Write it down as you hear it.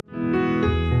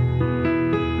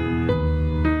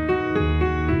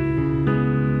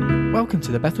Welcome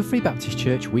to the Bethel Free Baptist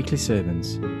Church weekly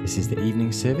sermons. This is the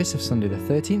evening service of Sunday the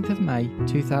 13th of May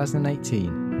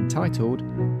 2018, entitled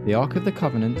The Ark of the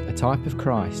Covenant, a Type of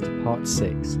Christ, Part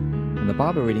 6. And the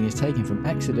Bible reading is taken from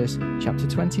Exodus chapter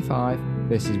 25,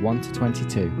 verses 1 to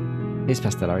 22. Here's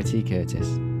Pastor Larry T. Curtis.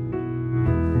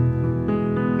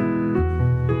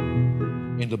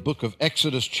 In the book of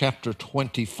Exodus chapter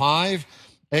 25,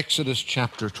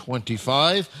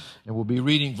 and we'll be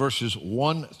reading verses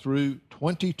 1 through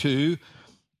 22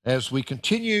 as we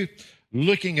continue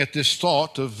looking at this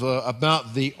thought of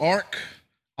about the Ark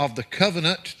of the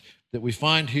Covenant that we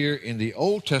find here in the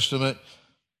Old Testament,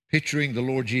 picturing the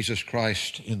Lord Jesus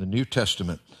Christ in the New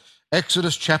Testament.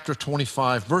 Exodus chapter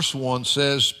 25, verse 1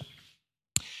 says,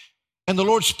 "And the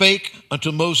Lord spake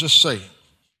unto Moses, saying,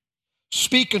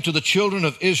 Speak unto the children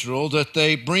of Israel that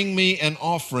they bring me an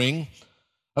offering.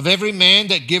 Of every man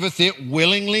that giveth it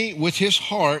willingly with his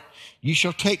heart, ye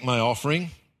shall take my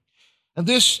offering. And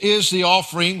this is the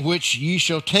offering which ye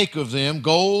shall take of them,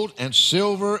 gold and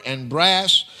silver and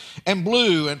brass and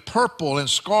blue and purple and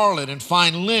scarlet and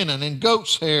fine linen and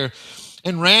goat's hair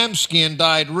and ram skin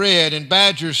dyed red and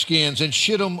badger skins and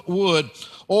shittim wood,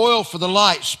 oil for the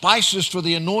light, spices for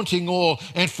the anointing oil,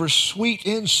 and for sweet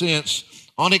incense,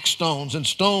 onyx stones and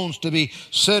stones to be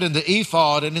set in the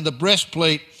ephod and in the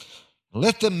breastplate.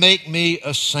 Let them make me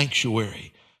a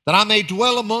sanctuary, that I may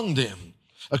dwell among them,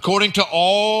 according to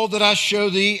all that I show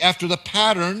thee, after the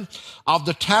pattern of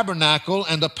the tabernacle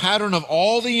and the pattern of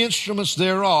all the instruments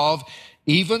thereof,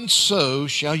 even so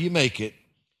shall you make it.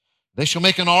 They shall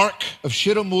make an ark of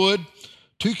shittim wood,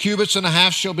 2 cubits and a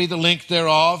half shall be the length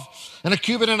thereof, and 1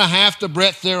 cubit and a half the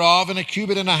breadth thereof, and 1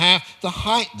 cubit and a half the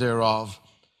height thereof.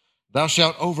 Thou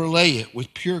shalt overlay it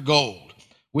with pure gold.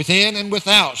 Within and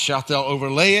without shalt thou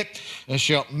overlay it, and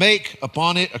shalt make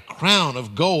upon it a crown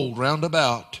of gold round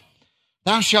about.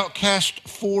 Thou shalt cast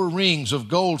 4 rings of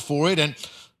gold for it, and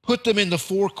put them in the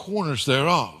 4 corners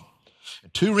thereof.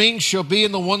 And 2 rings shall be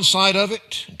in the one side of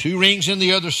it, and 2 rings in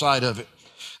the other side of it.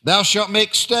 Thou shalt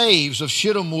make staves of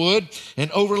shittim wood, and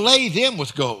overlay them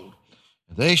with gold.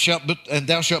 And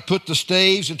thou shalt put the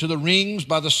staves into the rings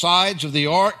by the sides of the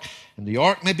ark, and the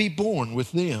ark may be borne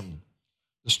with them.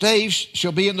 The staves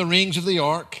shall be in the rings of the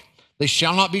ark. They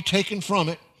shall not be taken from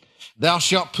it. Thou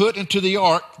shalt put into the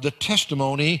ark the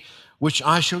testimony which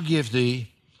I shall give thee.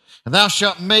 And thou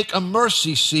shalt make a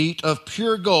mercy seat of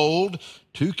pure gold.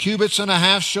 2 cubits and a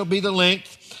half shall be the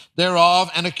length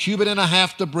thereof, and 1 cubit and a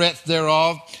half the breadth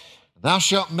thereof. Thou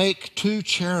shalt make 2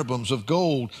 cherubims of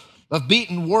gold. Of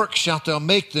beaten work shalt thou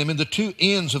make them in the 2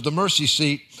 ends of the mercy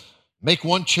seat. Make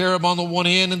 1 cherub on the one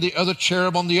end and the other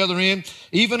cherub on the other end.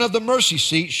 Even of the mercy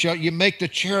seat shall you make the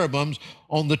cherubims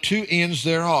on the 2 ends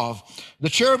thereof.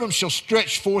 The cherubims shall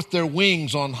stretch forth their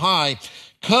wings on high,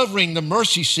 covering the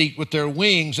mercy seat with their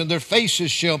wings, and their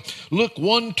faces shall look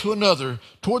one to another.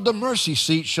 Toward the mercy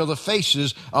seat shall the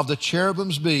faces of the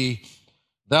cherubims be.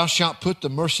 Thou shalt put the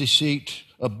mercy seat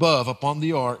above upon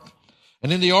the ark.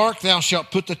 And in the ark thou shalt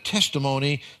put the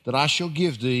testimony that I shall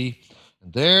give thee.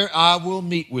 And there I will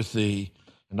meet with thee,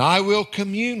 and I will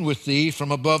commune with thee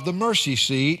from above the mercy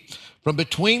seat, from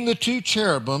between the 2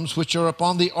 cherubims which are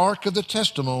upon the ark of the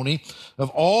testimony, of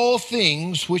all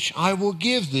things which I will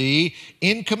give thee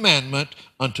in commandment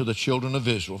unto the children of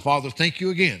Israel. Father, thank you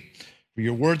again for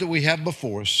your word that we have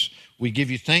before us. We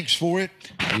give you thanks for it.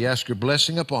 We ask your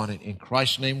blessing upon it. In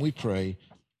Christ's name we pray.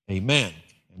 Amen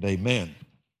and amen.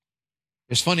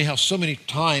 It's funny how so many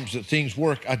times that things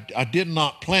work. I did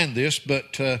not plan this,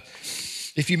 but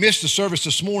if you missed the service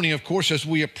this morning, of course, as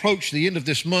we approach the end of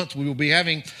this month, we will be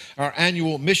having our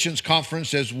annual missions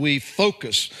conference as we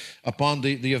focus upon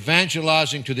the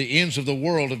evangelizing to the ends of the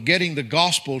world, of getting the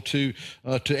gospel to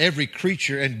every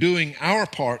creature and doing our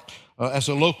part as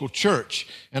a local church.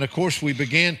 And of course, we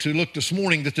began to look this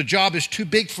morning that the job is too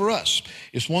big for us.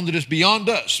 It's one that is beyond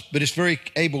us, but it's very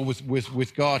able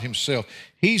with God himself.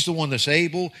 He's the one that's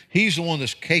able. He's the one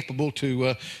that's capable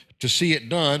to see it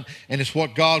done, and it's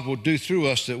what God will do through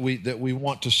us that we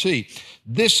want to see.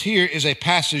 This here is a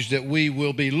passage that we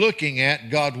will be looking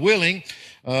at, God willing,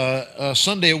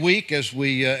 Sunday a week as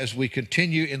we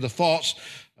continue in the thoughts.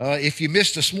 If you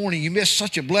missed this morning, you missed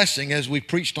such a blessing as we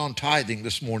preached on tithing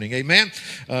this morning. Amen.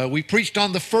 We preached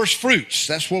on the first fruits.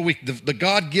 That's where the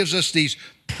God gives us these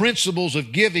principles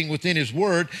of giving within his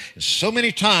word. And so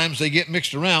many times they get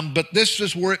mixed around, but this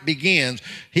is where it begins.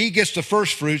 He gets the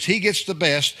first fruits. He gets the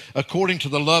best according to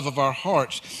the love of our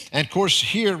hearts. And of course,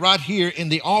 right here in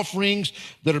the offerings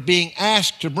that are being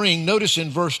asked to bring, notice in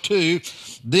verse 2,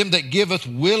 them that giveth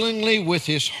willingly with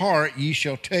his heart, ye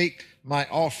shall take my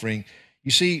offering.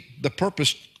 You see, the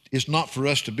purpose is not for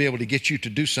us to be able to get you to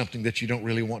do something that you don't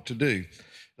really want to do.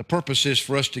 The purpose is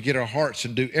for us to get our hearts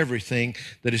and do everything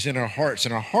that is in our hearts,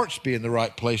 and our hearts be in the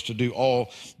right place to do all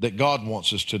that God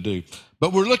wants us to do.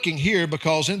 But we're looking here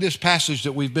because in this passage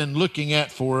that we've been looking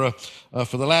at for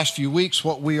the last few weeks,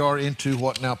 what we are into,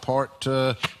 part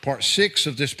 6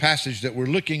 of this passage that we're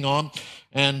looking on.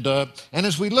 And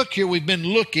as we look here, we've been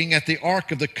looking at the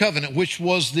Ark of the Covenant, which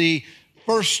was the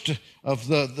first of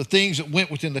the things that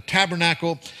went within the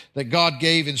tabernacle that God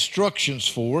gave instructions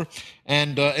for.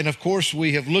 And of course,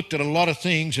 we have looked at a lot of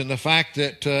things in the fact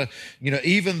that,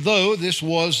 even though this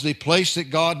was the place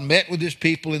that God met with his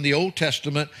people in the Old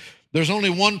Testament, there's only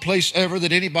one place ever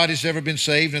that anybody's ever been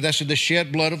saved, and that's in the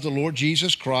shed blood of the Lord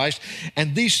Jesus Christ.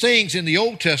 And these things in the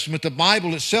Old Testament, the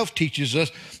Bible itself teaches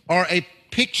us, are a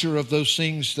picture of those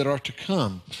things that are to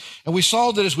come. And we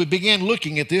saw that as we began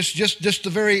looking at this, just the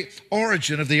very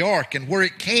origin of the ark and where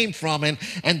it came from and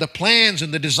the plans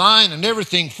and the design and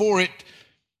everything for it,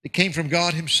 it came from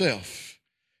God himself.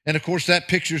 And of course, that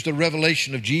pictures the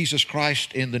revelation of Jesus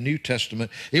Christ in the New Testament.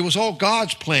 It was all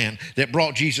God's plan that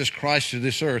brought Jesus Christ to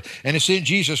this earth. And it's in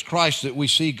Jesus Christ that we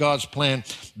see God's plan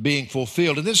being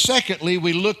fulfilled. And then secondly,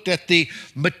 we looked at the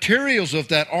materials of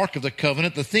that Ark of the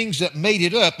Covenant, the things that made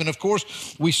it up. And of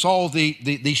course, we saw the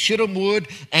shittim wood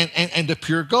and the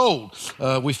pure gold.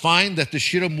 We find that the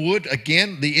shittim wood,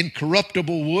 again, the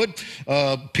incorruptible wood,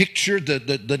 pictured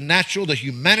the natural, the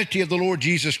humanity of the Lord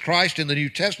Jesus Christ in the New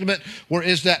Testament,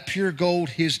 whereas that pure gold,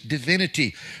 his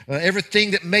divinity,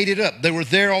 everything that made it up. They were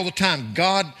there all the time.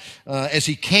 God, as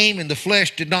he came in the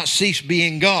flesh, did not cease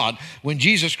being God. When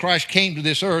Jesus Christ came to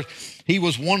this earth, he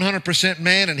was 100%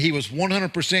 man and he was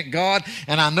 100% God.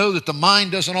 And I know that the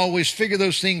mind doesn't always figure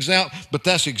those things out, but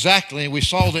that's exactly. And we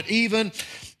saw that even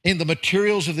in the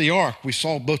materials of the ark, we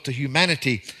saw both the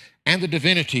humanity and the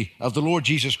divinity of the Lord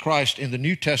Jesus Christ in the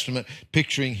New Testament,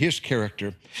 picturing his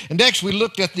character. And next, we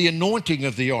looked at the anointing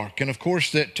of the ark. And of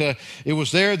course, that it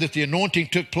was there that the anointing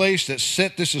took place that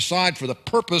set this aside for the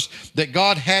purpose that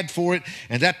God had for it.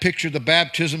 And that pictured the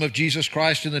baptism of Jesus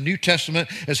Christ in the New Testament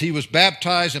as he was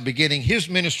baptized and beginning his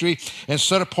ministry and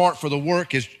set apart for the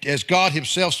work as God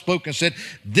himself spoke and said,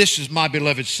 "This is my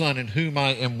beloved Son in whom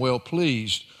I am well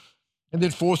pleased." And then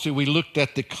fourthly, we looked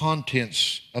at the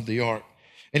contents of the ark.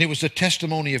 And it was the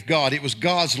testimony of God. It was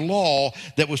God's law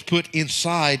that was put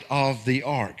inside of the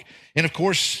ark. And of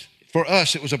course, for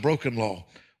us, it was a broken law.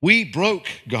 We broke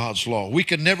God's law. We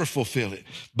could never fulfill it.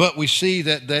 But we see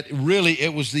that really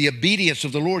it was the obedience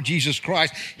of the Lord Jesus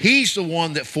Christ. He's the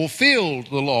one that fulfilled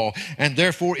the law. And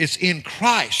therefore, it's in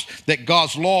Christ that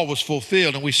God's law was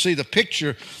fulfilled. And we see the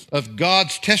picture of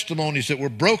God's testimonies that were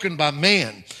broken by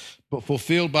man, but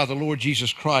fulfilled by the Lord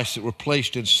Jesus Christ, that were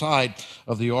placed inside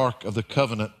of the Ark of the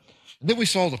Covenant. And then we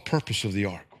saw the purpose of the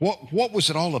Ark. What was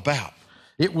it all about?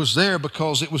 It was there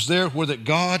because it was there where that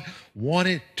God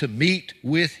wanted to meet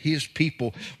with his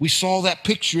people. We saw that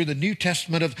picture in the New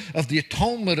Testament of the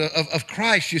atonement of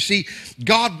Christ. You see,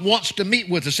 God wants to meet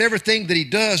with us. Everything that he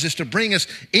does is to bring us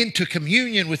into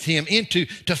communion with him, into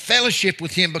fellowship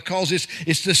with him, because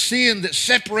it's the sin that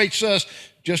separates us,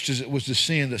 just as it was the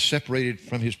sin that separated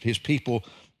from his people,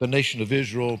 the nation of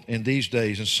Israel in these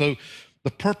days. And so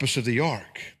the purpose of the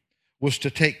ark was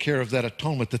to take care of that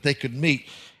atonement, that they could meet.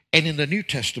 And in the New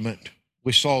Testament,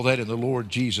 we saw that in the Lord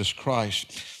Jesus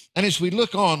Christ. And as we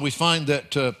look on, we find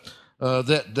that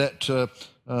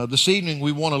this evening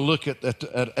we want to look at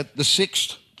the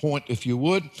sixth point, if you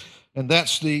would, and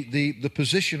that's the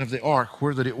position of the ark,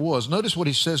 where that it was. Notice what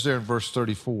he says there in verse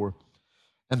 34.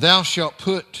 "And thou shalt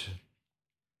put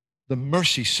the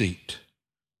mercy seat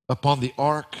upon the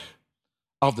ark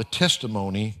of the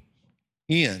testimony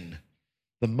in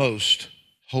the most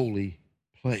holy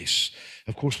place."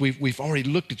 Of course, we've already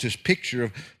looked at this picture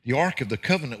of the Ark of the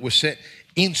Covenant was set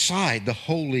inside the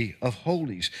Holy of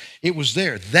Holies. It was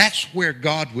there. That's where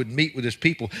God would meet with his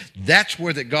people. That's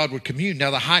where that God would commune.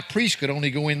 Now, the high priest could only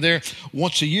go in there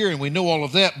once a year, and we know all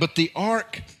of that, but the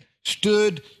ark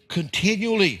stood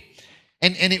continually.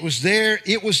 And it was there,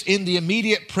 it was in the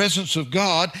immediate presence of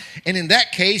God. And in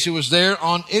that case, it was there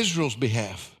on Israel's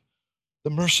behalf.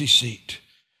 The mercy seat.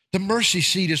 The mercy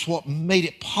seat is what made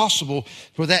it possible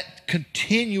for that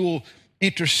continual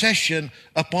intercession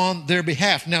upon their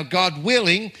behalf. Now, God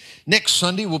willing, next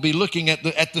Sunday we'll be looking at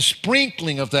the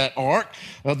sprinkling of that ark,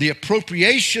 the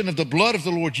appropriation of the blood of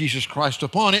the Lord Jesus Christ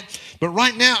upon it. But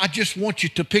right now, I just want you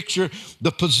to picture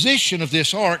the position of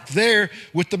this ark there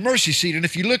with the mercy seat. And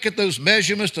if you look at those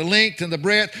measurements, the length and the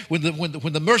breadth, when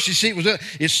the mercy seat was there,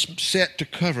 it's set to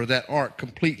cover that ark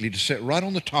completely, to set right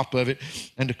on the top of it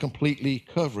and to completely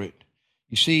cover it.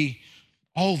 You see,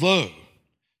 although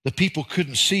the people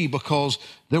couldn't see because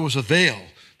there was a veil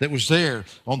that was there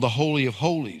on the Holy of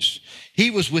Holies.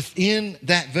 He was within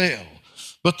that veil.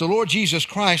 But the Lord Jesus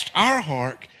Christ, our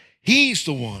ark, He's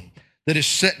the one that is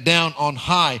set down on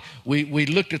high. We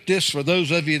looked at this for those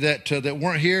of you that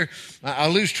weren't here. I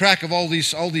lose track of all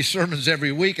these sermons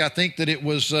every week. I think it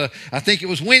was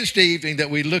Wednesday evening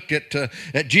that we looked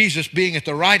at Jesus being at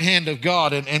the right hand of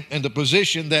God and the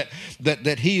position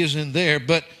that He is in there.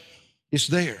 But it's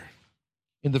there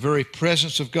in the very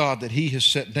presence of God that He has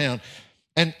set down.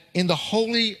 And in the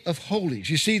Holy of Holies,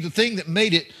 you see, the thing that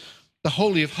made it the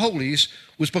Holy of Holies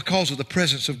was because of the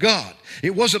presence of God.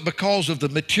 It wasn't because of the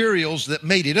materials that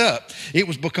made it up. It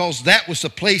was because that was the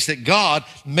place that God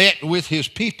met with His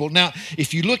people. Now,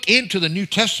 if you look into the New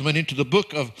Testament, into the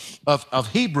book of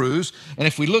Hebrews, and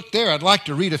if we look there, I'd like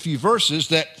to read a few verses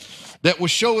that will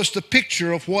show us the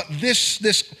picture of what this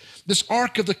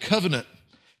Ark of the Covenant,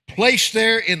 placed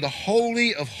there in the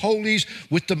Holy of Holies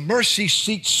with the mercy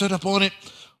seat set up on it,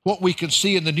 what we can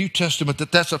see in the New Testament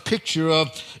that's a picture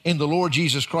of in the Lord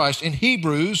Jesus Christ. In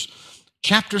Hebrews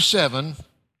chapter 7,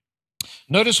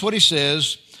 notice what he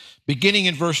says, beginning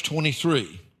in verse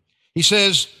 23. He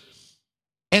says,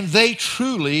 "And they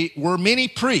truly were many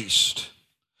priests,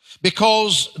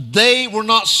 because they were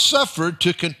not suffered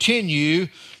to continue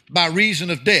by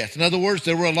reason of death." In other words,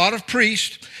 there were a lot of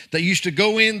priests that used to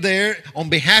go in there on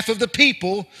behalf of the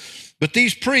people, but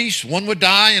these priests, one would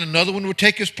die and another one would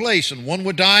take his place, and one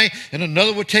would die and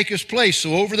another would take his place.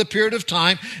 So over the period of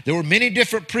time, there were many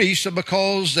different priests, and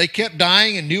because they kept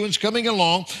dying and new ones coming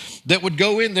along, that would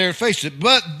go in there and face it.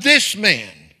 But this man,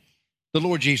 the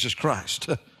Lord Jesus Christ,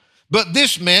 but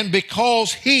this man,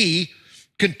 because He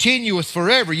continueth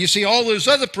forever. You see, all those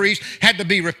other priests had to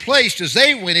be replaced as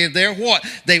they went in there. What?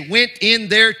 They went in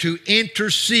there to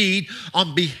intercede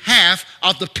on behalf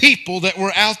of the people that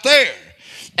were out there.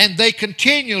 And they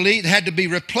continually had to be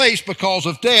replaced because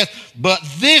of death. But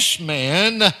this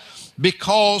man,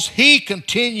 because He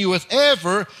continueth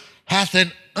ever, hath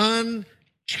an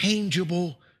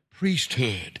unchangeable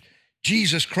priesthood.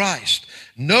 Jesus Christ.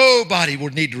 Nobody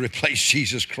would need to replace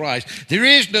Jesus Christ. There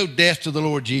is no death to the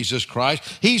Lord Jesus Christ.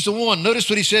 He's the one. Notice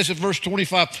what He says in verse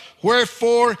 25.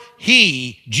 "Wherefore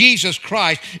He, Jesus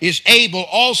Christ, is able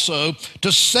also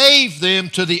to save them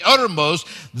to the uttermost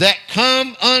that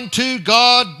come unto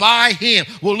God by Him."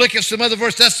 We'll look at some other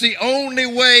verse. That's the only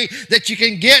way that you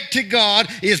can get to God,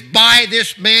 is by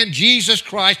this man, Jesus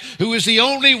Christ, who is the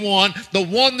only one, the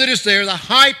one that is there, the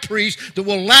high priest that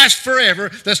will last forever,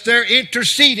 that's there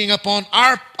interceding upon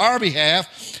our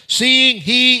behalf, seeing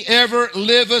He ever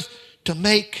liveth to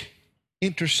make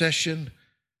intercession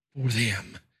for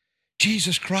them.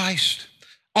 Jesus Christ,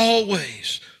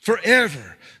 always,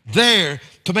 forever, there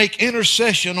to make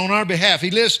intercession on our behalf.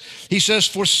 He says,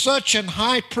 "For such an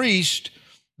high priest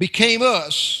became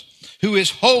us, who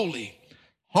is holy,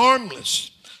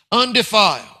 harmless,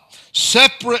 undefiled,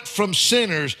 separate from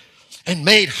sinners, and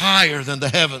made higher than the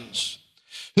heavens,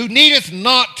 who needeth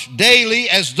not daily,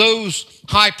 as those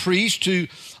high priests, to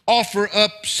offer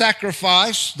up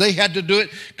sacrifice." They had to do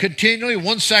it continually.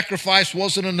 One sacrifice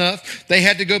wasn't enough. They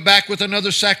had to go back with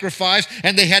another sacrifice,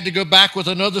 and they had to go back with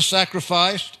another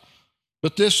sacrifice.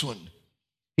 But this one,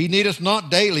 He needeth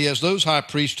not daily, as those high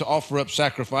priests, to offer up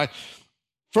sacrifice,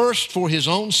 first for His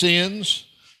own sins,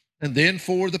 and then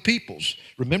for the people's.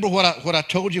 Remember what I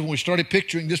told you when we started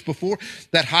picturing this before?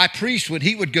 That high priest, when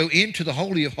he would go into the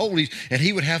Holy of Holies, and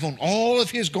he would have on all of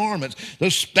his garments,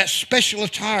 that special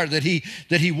attire that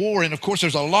he wore. And of course,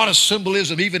 there's a lot of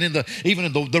symbolism even in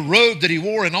the robe that he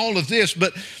wore and all of this.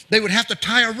 But they would have to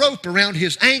tie a rope around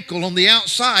his ankle on the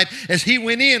outside as he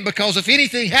went in, because if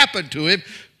anything happened to him,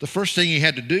 the first thing he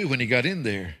had to do when he got in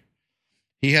there,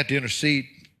 he had to intercede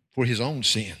for his own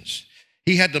sins.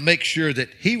 He had to make sure that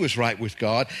he was right with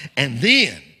God, and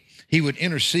then he would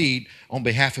intercede on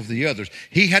behalf of the others.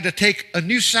 He had to take a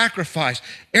new sacrifice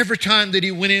every time that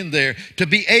he went in there to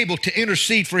be able to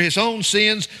intercede for his own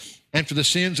sins and for the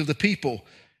sins of the people.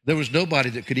 There was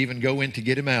nobody that could even go in to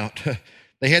get him out.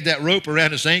 They had that rope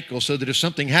around his ankle so that if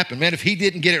something happened, man, if he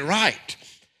didn't get it right,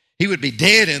 he would be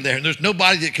dead in there, and there's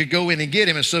nobody that could go in and get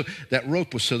him. And so that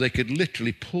rope was so they could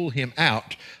literally pull him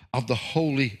out of the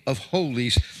Holy of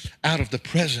Holies, out of the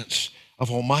presence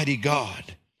of Almighty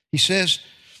God. He says,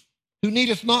 "Who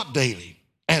needeth not daily,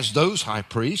 as those high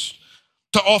priests,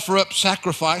 to offer up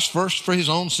sacrifice, first for His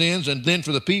own sins and then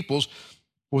for the people's.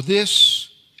 For this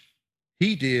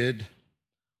He did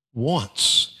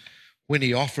once, when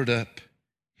He offered up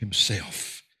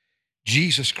Himself."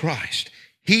 Jesus Christ,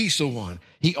 He's the one.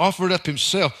 He offered up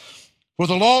Himself. "For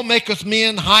the law maketh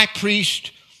men high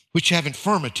priests which have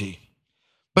infirmity.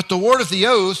 But the word of the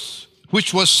oath,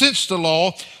 which was since the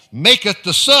law, maketh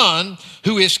the Son,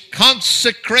 who is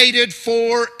consecrated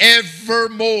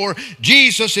forevermore.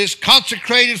 Jesus is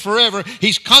consecrated forever.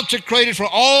 He's consecrated for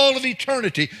all of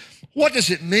eternity. What does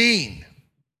it mean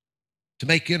to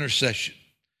make intercession?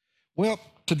 Well,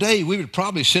 today we would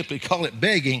probably simply call it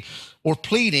begging or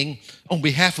pleading on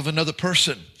behalf of another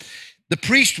person. The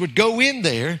priest would go in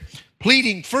there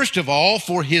pleading, first of all,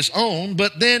 for his own,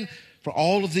 but then for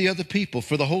all of the other people,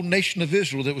 for the whole nation of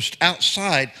Israel that was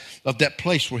outside of that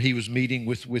place where he was meeting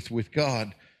with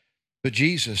God. But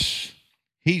Jesus,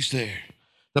 he's there.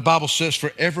 The Bible says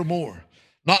forevermore.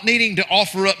 Not needing to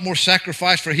offer up more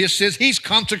sacrifice for his sins, he's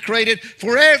consecrated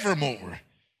forevermore.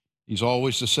 He's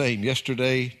always the same,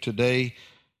 yesterday, today,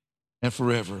 and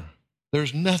forever. There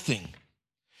is nothing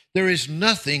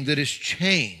that has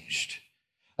changed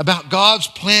about God's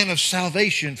plan of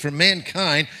salvation for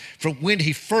mankind from when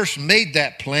he first made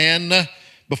that plan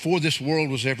before this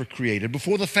world was ever created.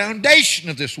 Before the foundation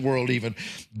of this world even,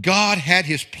 God had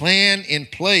his plan in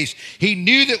place. He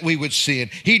knew that we would sin.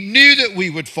 He knew that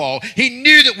we would fall. He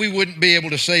knew that we wouldn't be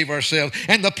able to save ourselves.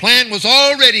 And the plan was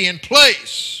already in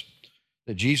place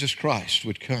that Jesus Christ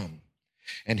would come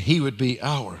and he would be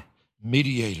our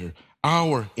mediator,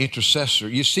 our intercessor.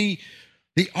 You see,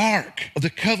 the Ark of the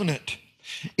Covenant,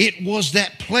 it was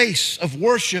that place of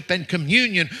worship and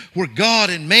communion where God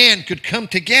and man could come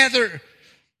together.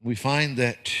 We find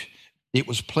that it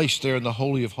was placed there in the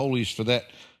Holy of Holies for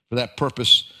that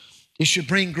purpose. It should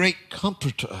bring great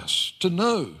comfort to us to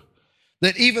know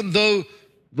that even though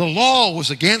the law was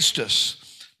against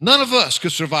us, none of us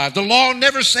could survive. The law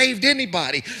never saved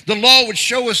anybody. The law would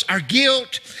show us our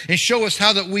guilt and show us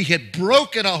how that we had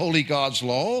broken a holy God's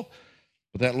law.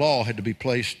 But that law had to be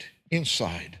placed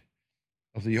inside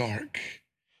of the ark,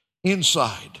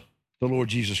 inside the Lord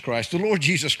Jesus Christ. The Lord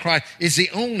Jesus Christ is the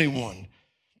only one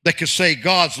that could say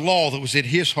God's law that was in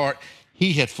his heart,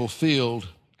 he had fulfilled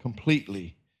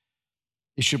completely.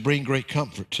 It should bring great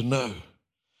comfort to know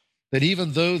that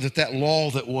even though that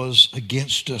law that was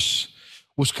against us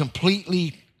was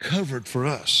completely covered for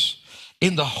us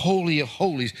in the Holy of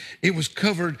Holies, it was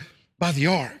covered by the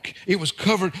ark. It was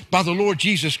covered by the Lord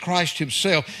Jesus Christ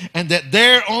himself. And that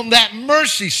there on that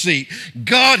mercy seat,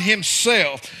 God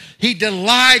himself, he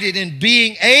delighted in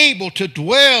being able to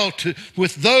dwell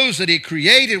with those that he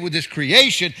created, with his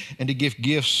creation, and to give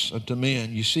gifts unto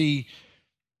men. You see,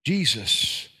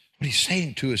 Jesus, what he's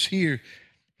saying to us here,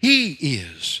 he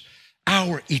is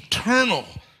our eternal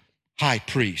high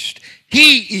priest.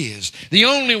 He is the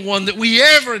only one that we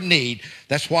ever need.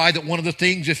 That's why that one of the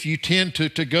things, if you tend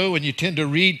to go and you tend to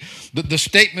read the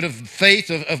statement of faith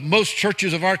of most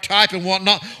churches of our type and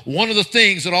whatnot, one of the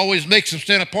things that always makes them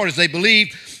stand apart is they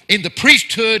believe in the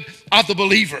priesthood of the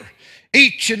believer.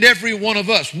 Each and every one of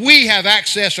us, we have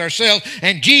access ourselves,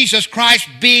 and Jesus Christ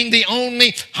being the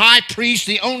only high priest,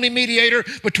 the only mediator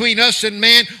between us and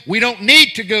man, we don't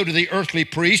need to go to the earthly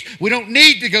priest. We don't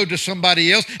need to go to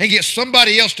somebody else and get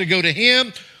somebody else to go to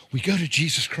him. We go to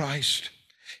Jesus Christ.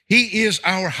 He is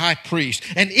our high priest,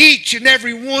 and each and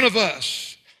every one of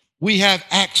us, we have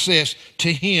access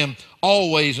to him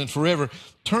always and forever.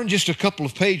 Turn just a couple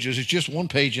of pages. It's just one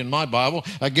page in my Bible.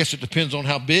 I guess it depends on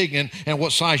how big and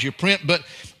what size you print. But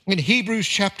in Hebrews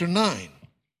chapter 9,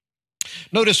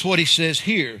 notice what he says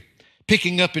here,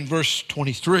 picking up in verse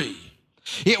 23.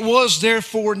 It was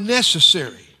therefore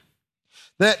necessary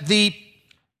that the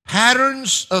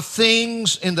patterns of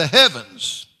things in the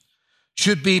heavens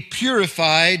should be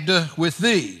purified with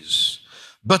these,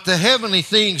 but the heavenly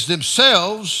things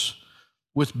themselves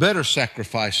with better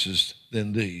sacrifices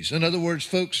than these. In other words,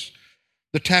 folks,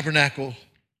 the tabernacle,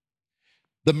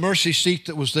 the mercy seat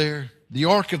that was there, the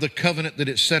Ark of the Covenant that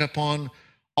it set upon,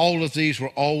 all of these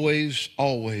were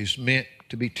always meant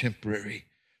to be temporary.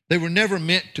 They were never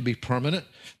meant to be permanent.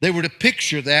 They were to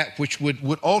picture that which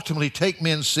would ultimately take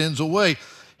men's sins away.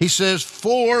 He says,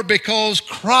 for because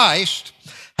Christ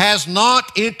has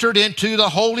not entered into the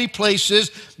holy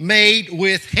places made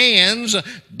with hands,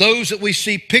 those that we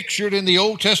see pictured in the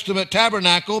Old Testament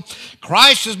tabernacle.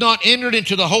 Christ has not entered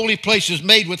into the holy places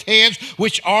made with hands,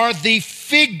 which are the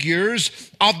figures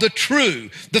of the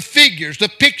true. The figures, the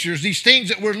pictures, these things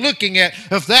that we're looking at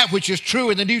of that which is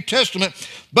true in the New Testament,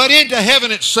 but into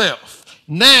heaven itself,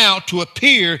 now to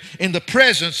appear in the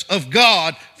presence of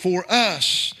God for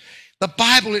us. The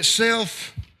Bible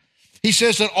itself, he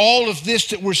says that all of this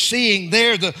that we're seeing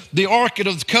there, the Ark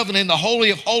of the Covenant, the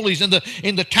Holy of Holies, in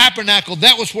the tabernacle,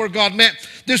 that was where God met.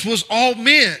 This was all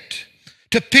meant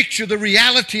to picture the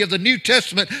reality of the New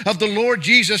Testament, of the Lord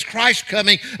Jesus Christ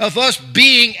coming, of us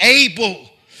being able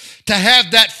to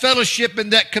have that fellowship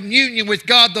and that communion with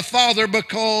God the Father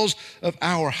because of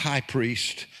our high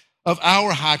priest,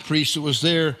 that was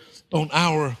there on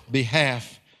our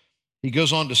behalf. He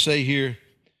goes on to say here,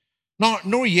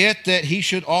 nor yet that he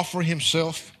should offer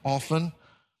himself often,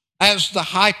 as the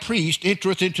high priest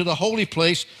entereth into the holy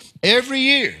place every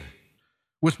year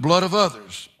with blood of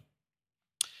others.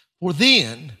 For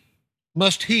then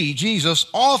must he, Jesus,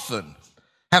 often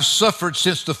have suffered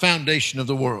since the foundation of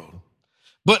the world.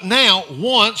 But now,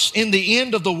 once in the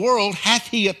end of the world, hath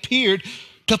he appeared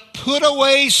to put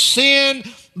away sin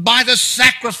by the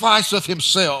sacrifice of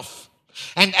himself.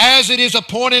 And as it is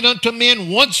appointed unto men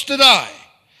once to die,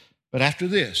 but after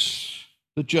this,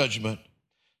 the judgment,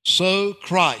 so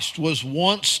Christ was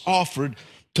once offered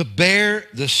to bear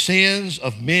the sins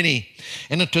of many.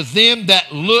 And unto them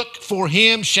that look for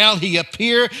him shall he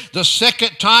appear the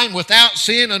second time without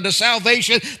sin unto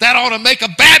salvation. That ought to make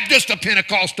a Baptist a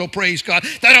Pentecostal, praise God.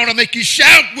 That ought to make you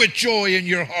shout with joy in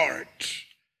your heart.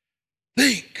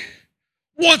 Think,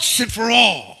 once and for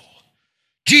all,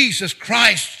 Jesus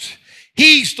Christ,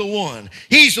 He's the one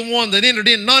that entered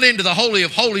in, not into the Holy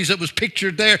of Holies that was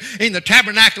pictured there in the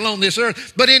tabernacle on this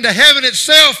earth, but into heaven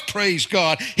itself, praise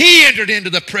God. He entered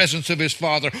into the presence of his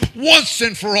Father once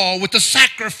and for all with the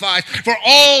sacrifice for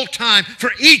all time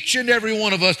for each and every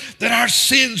one of us, that our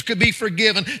sins could be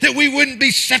forgiven, that we wouldn't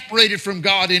be separated from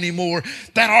God anymore.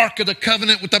 That Ark of the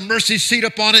Covenant with the mercy seat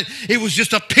upon it, it was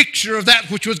just a picture of that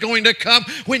which was going to come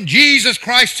when Jesus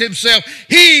Christ himself,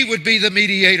 he would be the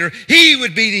mediator. He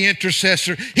would be the intercessor.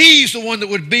 He's the one that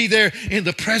would be there in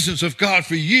the presence of God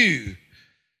for you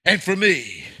and for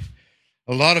me.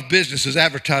 A lot of businesses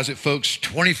advertise it, folks,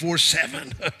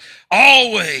 24/7,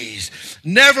 always,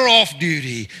 never off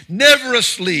duty, never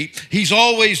asleep. He's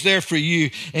always there for you,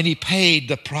 and he paid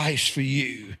the price for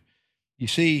you. You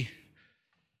see,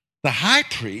 the high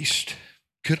priest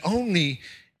could only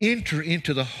enter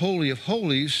into the Holy of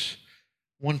Holies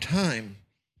one time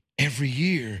every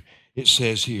year, it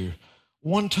says here.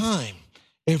 One time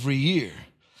every year.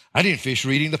 I didn't finish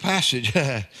reading the passage.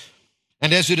 And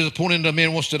as it is appointed unto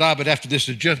men once to die, but after this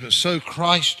the judgment, so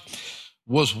Christ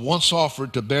was once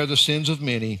offered to bear the sins of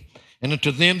many, and unto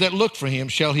them that look for him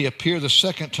shall he appear the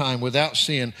second time without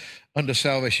sin unto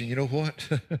salvation. You know what?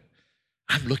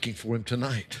 I'm looking for him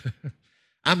tonight.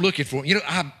 I'm looking for him. You know,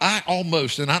 I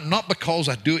almost, and not because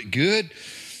I do it good.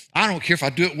 I don't care if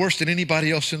I do it worse than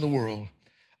anybody else in the world.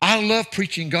 I love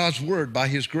preaching God's word by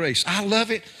his grace. I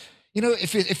love it. You know,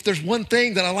 if there's one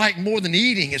thing that I like more than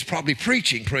eating, it's probably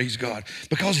preaching, praise God,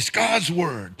 because it's God's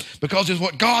word, because it's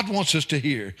what God wants us to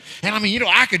hear. And I mean, you know,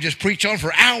 I could just preach on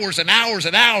for hours and hours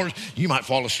and hours. You might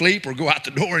fall asleep or go out the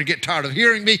door and get tired of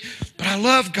hearing me, but I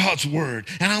love God's word,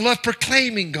 and I love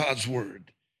proclaiming God's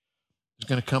word. There's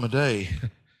going to come a day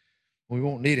we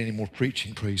won't need any more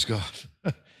preaching, praise God,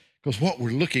 because what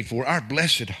we're looking for, our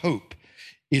blessed hope,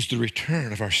 is the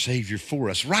return of our Savior for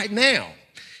us. Right now,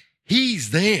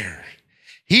 he's there.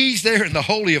 He's there in the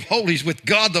Holy of Holies with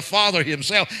God the Father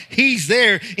himself. He's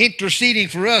there interceding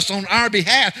for us on our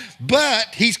behalf.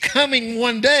 But he's coming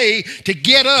one day to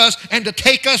get us and to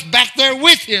take us back there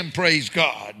with him, praise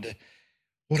God.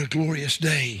 What a glorious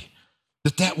day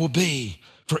that will be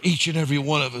for each and every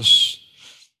one of us.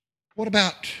 What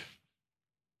about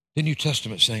the New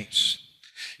Testament saints?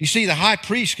 You see, the high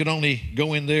priest could only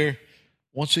go in there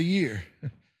once a year.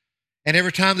 And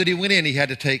every time that he went in, he had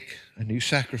to take a new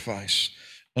sacrifice,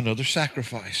 another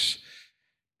sacrifice.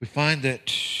 We find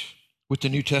that with the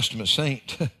New Testament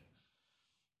saint, the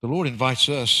Lord invites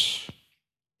us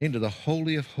into the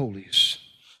Holy of Holies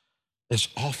as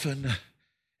often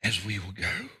as we will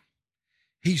go.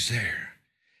 He's there.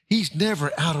 He's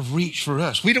never out of reach for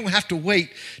us. We don't have to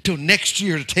wait till next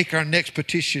year to take our next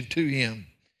petition to him.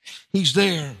 He's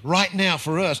there right now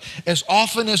for us. As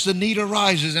often as the need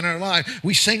arises in our life,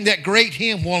 we sang that great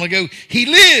hymn a while ago, he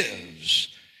lives.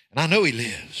 And I know he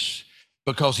lives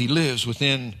because he lives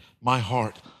within my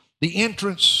heart. The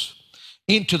entrance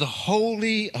into the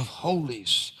Holy of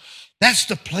Holies, that's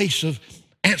the place of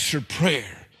answered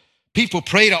prayer. People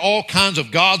pray to all kinds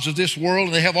of gods of this world,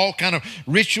 and they have all kinds of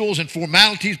rituals and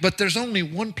formalities, but there's only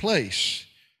one place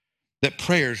that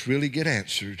prayers really get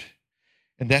answered.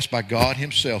 And that's by God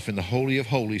himself in the Holy of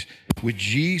Holies, with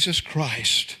Jesus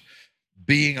Christ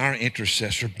being our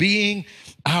intercessor, being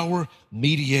our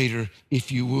mediator,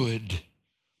 if you would.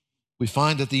 We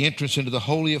find that the entrance into the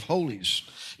Holy of Holies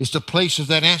is the place of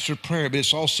that answered prayer, but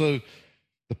it's also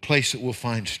the place that we'll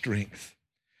find strength.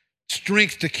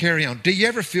 Strength to carry on. Do you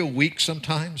ever feel weak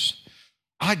sometimes?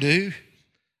 I do.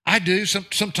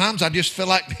 Sometimes I just feel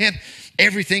like, man,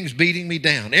 everything's beating me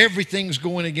down. Everything's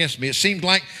going against me. It seems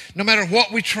like no matter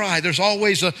what we try, there's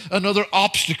always another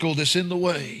obstacle that's in the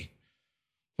way.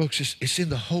 Folks, it's in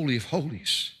the Holy of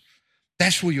Holies.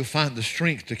 That's where you'll find the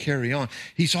strength to carry on.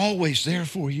 He's always there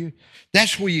for you.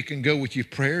 That's where you can go with your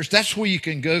prayers. That's where you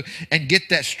can go and get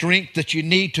that strength that you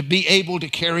need to be able to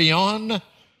carry on.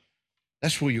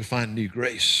 That's where you'll find new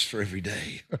grace for every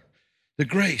day. The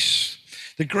grace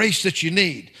that you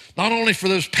need, not only for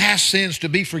those past sins to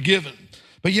be forgiven,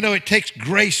 but it takes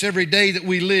grace every day that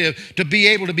we live to be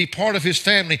able to be part of His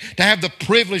family, to have the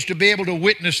privilege to be able to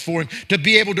witness for Him, to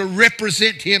be able to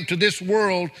represent Him to this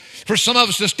world. For some of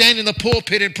us to stand in the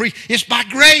pulpit and preach, it's by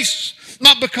grace,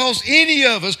 not because any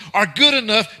of us are good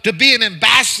enough to be an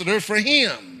ambassador for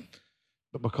Him,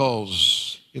 but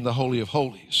because in the Holy of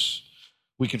Holies,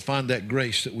 we can find that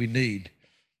grace that we need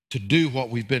to do what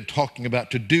we've been talking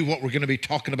about, to do what we're going to be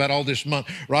talking about all this month,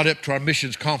 right up to our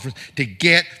missions conference, to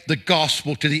get the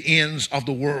gospel to the ends of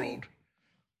the world.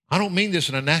 I don't mean this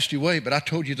in a nasty way, but I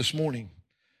told you this morning,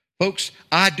 folks,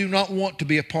 I do not want to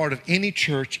be a part of any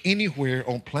church anywhere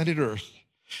on planet Earth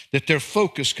that their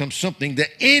focus becomes something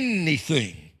that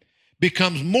anything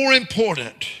becomes more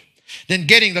important than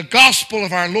getting the gospel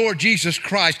of our Lord Jesus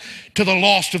Christ to the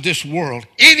lost of this world.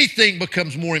 Anything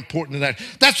becomes more important than that.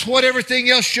 That's what everything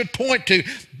else should point to.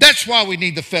 That's why we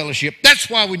need the fellowship. That's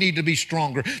why we need to be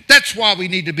stronger. That's why we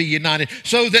need to be united,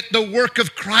 so that the work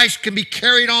of Christ can be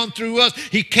carried on through us.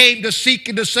 He came to seek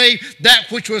and to save that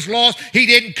which was lost. He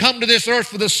didn't come to this earth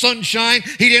for the sunshine.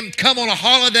 He didn't come on a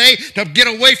holiday to get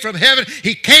away from heaven.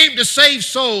 He came to save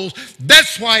souls.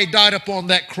 That's why He died upon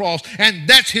that cross. And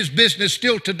that's His business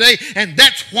still today. And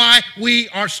that's why we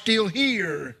are still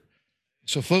here.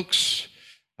 So, folks,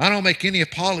 I don't make any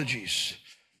apologies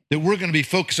that we're going to be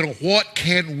focusing on what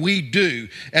can we do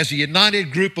as a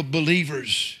united group of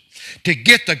believers to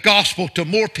get the gospel to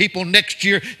more people next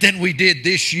year than we did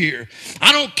this year.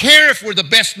 I don't care if we're the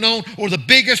best known or the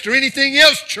biggest or anything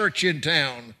else church in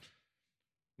town.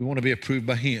 We want to be approved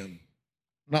by Him,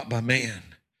 not by man.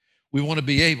 We want to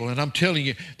be able, and I'm telling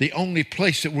you, the only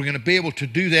place that we're going to be able to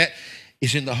do that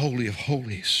is in the Holy of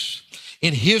Holies,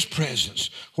 in His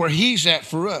presence, where He's at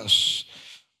for us.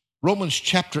 Romans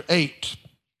chapter 8.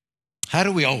 How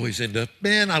do we always end up?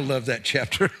 Man, I love that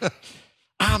chapter.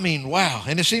 I mean, wow.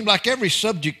 And it seems like every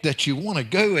subject that you want to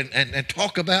go and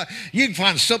talk about, you can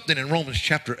find something in Romans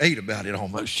chapter 8 about it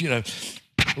almost.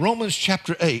 Romans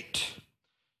chapter 8.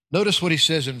 Notice what he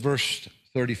says in verse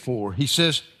 34. He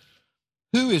says,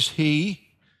 who is he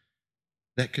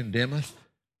that condemneth?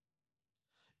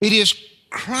 It is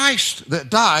Christ that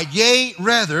died, yea,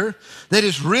 rather, that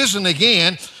is risen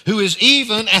again, who is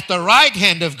even at the right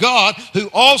hand of God, who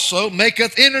also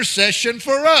maketh intercession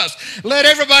for us. Let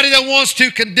everybody that wants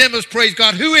to condemn us praise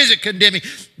God. Who is it condemning?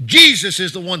 Jesus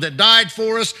is the one that died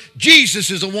for us.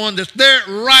 Jesus is the one that's there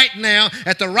right now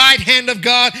at the right hand of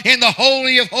God in the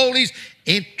Holy of Holies,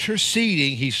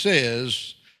 interceding, he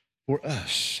says, for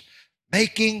us,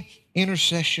 making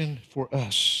intercession for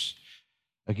us.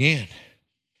 Again,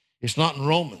 it's not in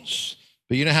Romans,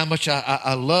 but you know how much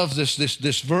I love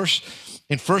this verse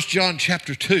in 1 John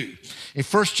chapter 2. In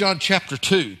 1 John chapter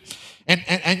 2, and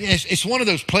it's one of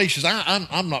those places,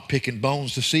 I'm not picking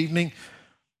bones this evening,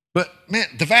 but man,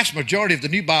 the vast majority of the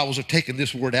new Bibles have taken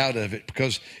this word out of it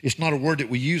because it's not a word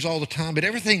that we use all the time, but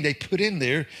everything they put in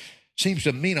there seems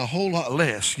to mean a whole lot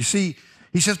less. You see,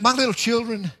 he says, my little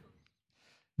children,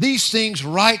 these things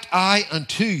write I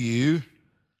unto you,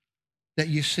 that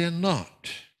you sin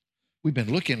not. We've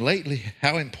been looking lately,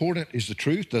 how important is the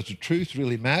truth? Does the truth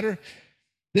really matter?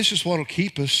 This is what will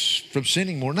keep us from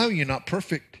sinning more. No, you're not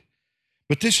perfect,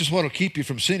 but this is what will keep you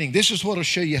from sinning. This is what will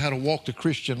show you how to walk the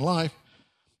Christian life.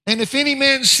 And if any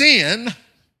man sin,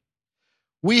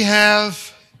 we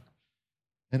have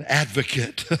an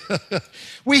advocate.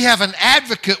 We have an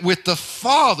advocate with the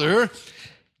Father,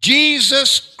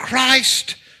 Jesus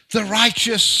Christ the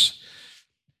righteous.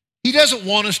 He doesn't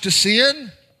want us to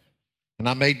sin. And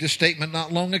I made this statement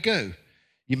not long ago.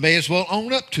 You may as well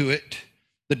own up to it.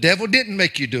 The devil didn't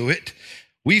make you do it.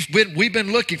 We've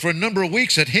been looking for a number of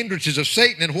weeks at hindrances of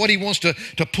Satan and what he wants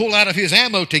to pull out of his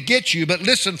ammo to get you. But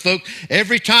listen, folks,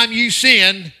 every time you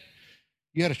sin,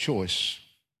 you had a choice.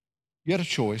 You had a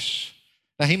choice.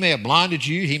 Now, he may have blinded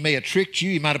you. He may have tricked you.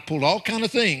 He might have pulled all kinds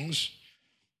of things.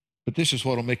 But this is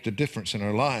what will make the difference in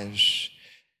our lives.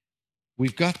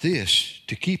 We've got this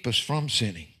to keep us from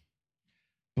sinning.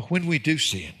 But when we do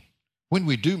sin, when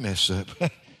we do mess up,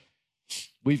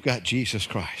 we've got Jesus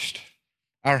Christ,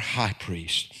 our high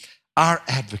priest, our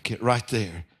advocate right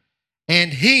there.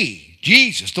 And he,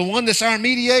 Jesus, the one that's our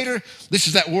mediator, this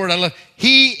is that word I love,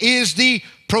 he is the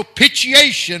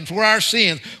propitiation for our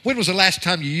sins. When was the last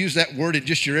time you used that word in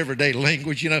just your everyday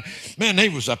language? Man, there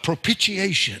was a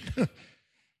propitiation. But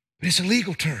it's a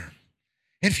legal term.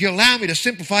 And if you allow me to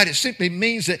simplify it, it simply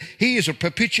means that he is a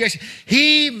propitiation.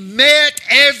 He met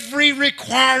every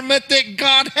requirement that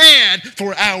God had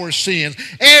for our sins.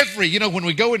 When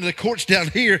we go into the courts down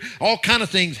here, all kind of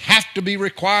things have to be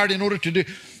required in order to do.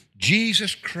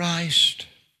 Jesus Christ,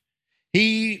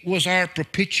 he was our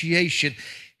propitiation.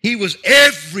 He was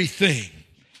everything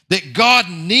that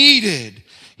God needed.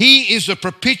 He is a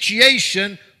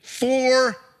propitiation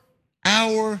for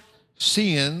our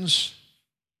sins.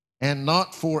 And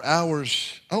not for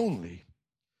ours only,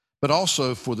 but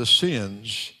also for the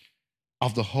sins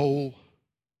of the whole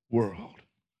world.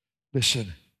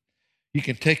 Listen, you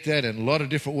can take that in a lot of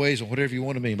different ways and whatever you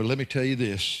want to mean, but let me tell you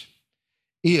this.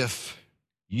 If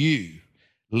you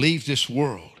leave this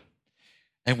world,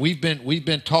 and we've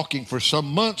been talking for some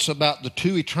months about the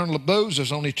two eternal abodes.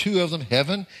 There's only two of them,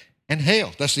 heaven and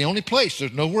hell. That's the only place.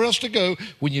 There's nowhere else to go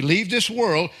when you leave this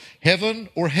world, heaven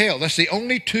or hell. That's the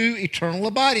only two eternal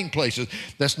abiding places.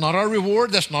 That's not our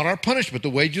reward. That's not our punishment. The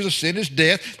wages of sin is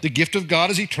death. The gift of God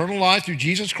is eternal life through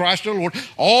Jesus Christ our Lord.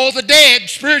 All the dead,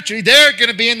 spiritually, they're going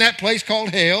to be in that place called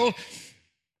hell.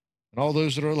 And all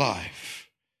those that are alive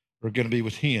are going to be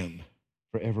with him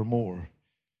forevermore.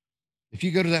 If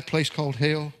you go to that place called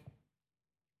hell,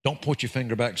 don't point your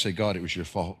finger back and say, God, it was your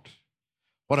fault.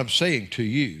 What I'm saying to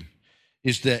you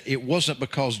is that it wasn't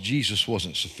because Jesus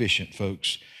wasn't sufficient,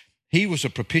 folks. He was a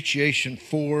propitiation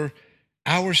for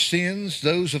our sins,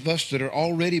 those of us that are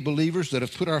already believers that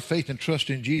have put our faith and trust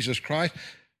in Jesus Christ,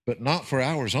 but not for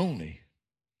ours only.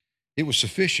 It was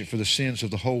sufficient for the sins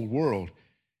of the whole world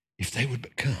if they would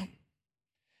but come,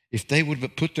 if they would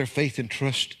but put their faith and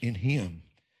trust in him.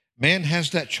 Man has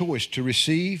that choice to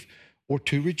receive or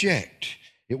to reject.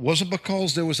 It wasn't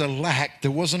because there was a lack,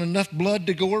 there wasn't enough blood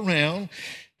to go around,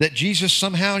 that Jesus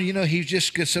somehow, he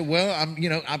just said, well,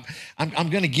 I'm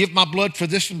going to give my blood for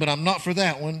this one, but I'm not for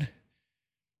that one.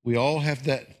 We all have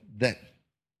that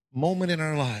moment in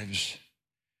our lives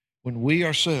when we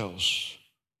ourselves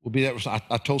will be that.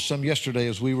 I told some yesterday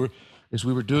as we were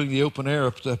doing the open air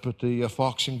up at the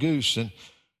Fox and Goose, and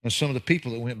some of the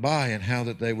people that went by, and how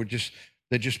that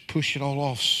they just push it all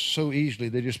off so easily.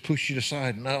 They just push it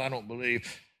aside. No, I don't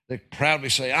believe. They proudly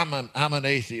say, I'm an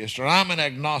atheist, or I'm an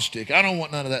agnostic. I don't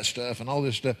want none of that stuff and all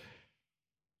this stuff.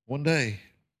 One day,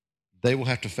 they will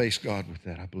have to face God with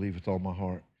that, I believe with all my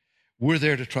heart. We're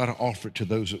there to try to offer it to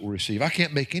those that will receive. I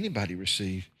can't make anybody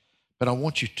receive, but I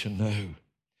want you to know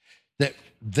that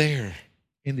there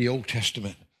in the Old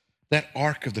Testament, that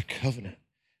Ark of the Covenant,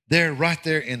 there, right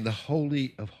there in the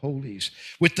Holy of Holies,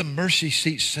 with the mercy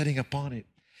seat sitting upon it.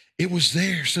 It was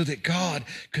there so that God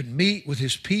could meet with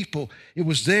his people. It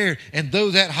was there. And though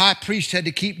that high priest had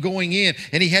to keep going in,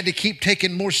 and he had to keep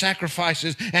taking more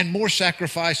sacrifices and more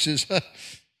sacrifices,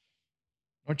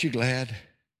 aren't you glad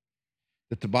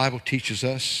that the Bible teaches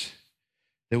us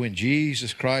that when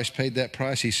Jesus Christ paid that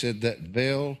price, he said that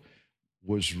veil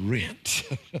was rent.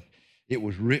 It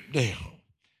was ripped down.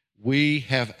 We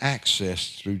have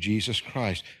access through Jesus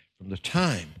Christ. From the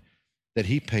time that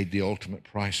he paid the ultimate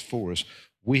price for us,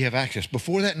 we have access.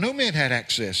 Before that, no man had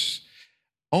access.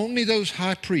 Only those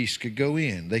high priests could go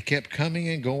in. They kept coming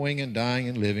and going and dying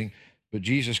and living, but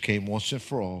Jesus came once and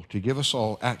for all to give us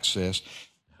all access.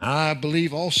 I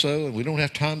believe also, and we don't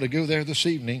have time to go there this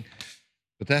evening,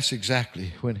 but that's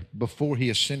exactly when, before he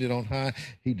ascended on high,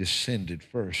 he descended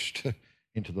first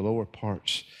into the lower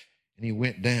parts, and he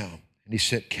went down. And he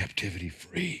set captivity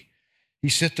free. He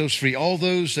set those free. All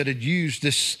those that had used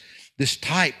this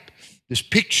type, this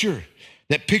picture,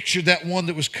 that picture, that one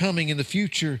that was coming in the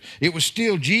future, it was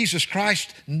still Jesus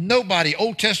Christ. Nobody,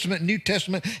 Old Testament, New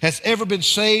Testament, has ever been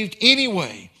saved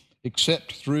anyway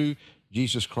except through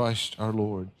Jesus Christ our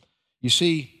Lord. You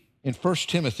see, in 1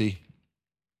 Timothy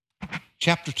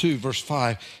chapter 2, verse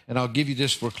 5, and I'll give you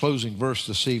this for a closing verse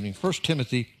this evening. 1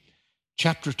 Timothy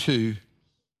chapter 2,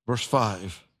 verse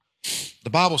 5. The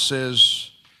Bible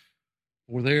says,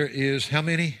 for there is how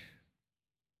many?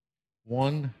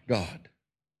 One God.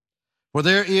 For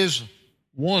there is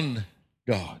one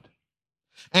God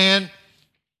and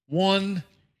one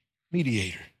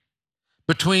mediator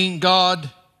between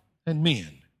God and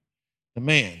men, the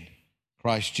man,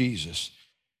 Christ Jesus.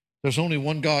 There's only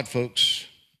one God, folks,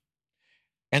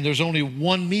 and there's only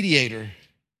one mediator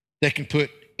that can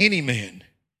put any man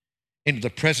into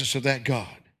the presence of that God.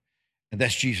 And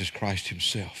that's Jesus Christ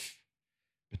himself.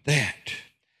 But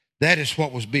that is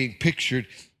what was being pictured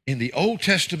in the Old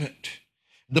Testament.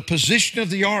 The position of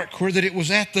the ark, where that it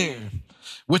was at there.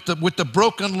 with the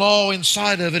broken law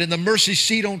inside of it and the mercy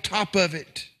seat on top of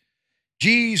it.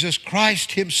 Jesus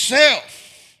Christ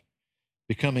himself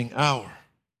becoming our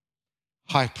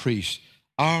high priest,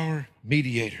 our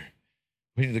mediator,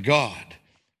 meaning to God,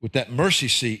 with that mercy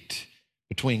seat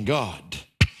between God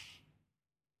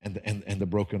and the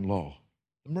broken law.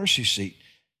 The mercy seat.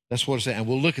 That's what it's at. And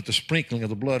we'll look at the sprinkling of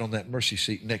the blood on that mercy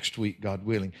seat next week, God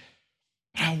willing.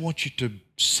 But I want you to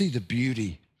see the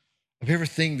beauty of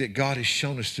everything that God has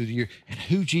shown us through the year and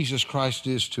who Jesus Christ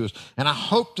is to us. And I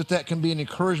hope that that can be an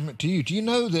encouragement to you. Do you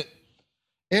know that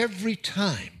every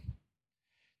time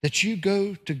that you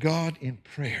go to God in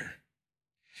prayer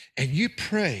and you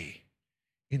pray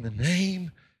in the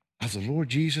name of the Lord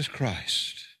Jesus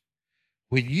Christ,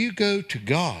 when you go to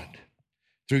God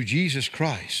through Jesus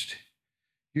Christ,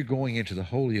 you're going into the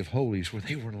Holy of Holies where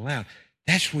they weren't allowed.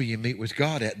 That's where you meet with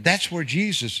God at. That's where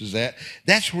Jesus is at.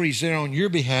 That's where he's there on your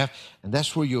behalf, and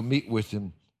that's where you'll meet with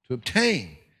him to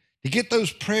obtain, to get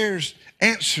those prayers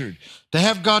answered, to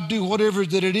have God do whatever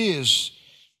that it is.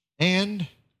 And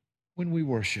when we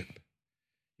worship,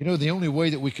 you know, the only way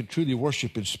that we can truly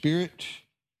worship in spirit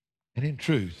and in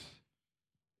truth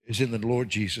is in the Lord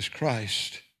Jesus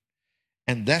Christ.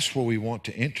 And that's where we want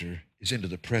to enter, is into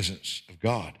the presence of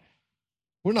God.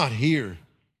 We're not here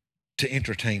to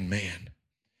entertain man.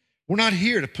 We're not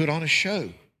here to put on a show.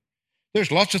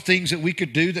 There's lots of things that we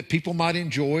could do that people might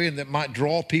enjoy and that might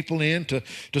draw people in to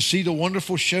see the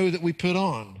wonderful show that we put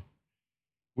on.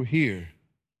 We're here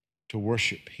to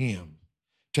worship him,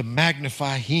 to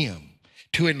magnify him,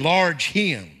 to enlarge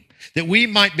him, that we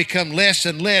might become less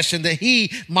and less and that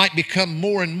he might become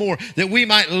more and more, that we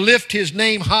might lift his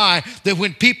name high, that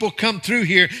when people come through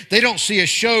here, they don't see a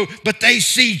show, but they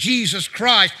see Jesus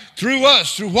Christ through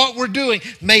us, through what we're doing.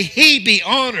 May he be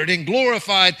honored and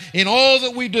glorified in all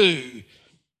that we do.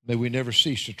 May we never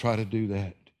cease to try to do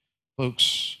that.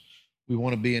 Folks, we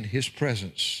want to be in his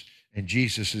presence, and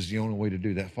Jesus is the only way to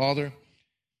do that. Father,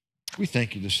 we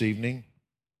thank you this evening.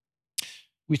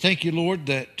 We thank you, Lord,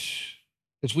 that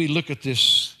as we look at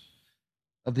this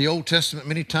of the Old Testament,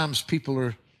 many times people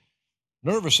are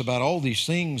nervous about all these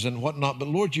things and whatnot, but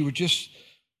Lord, you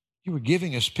were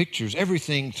giving us pictures.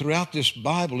 Everything throughout this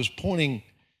Bible is pointing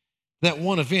that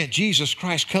one event, Jesus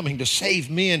Christ coming to save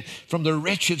men from their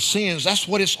wretched sins. That's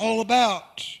what it's all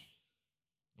about.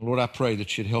 Lord, I pray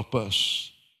that you'd help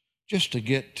us just to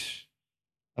get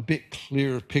a bit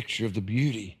clearer picture of the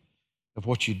beauty of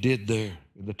what you did there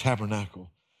in the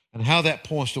tabernacle, and how that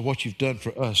points to what you've done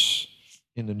for us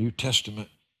in the New Testament.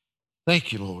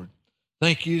 Thank you, Lord.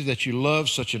 Thank you that you love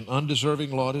such an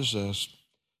undeserving lot as us.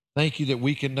 Thank you that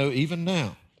we can know even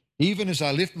now, even as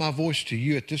I lift my voice to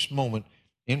you at this moment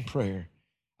in prayer,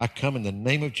 I come in the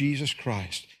name of Jesus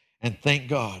Christ and thank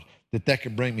God that that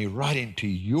can bring me right into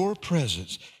your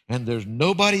presence. And there's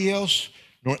nobody else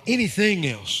nor anything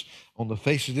else on the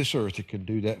face of this earth that can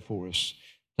do that for us.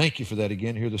 Thank you for that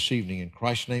again here this evening. In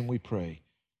Christ's name we pray.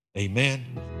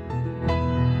 Amen.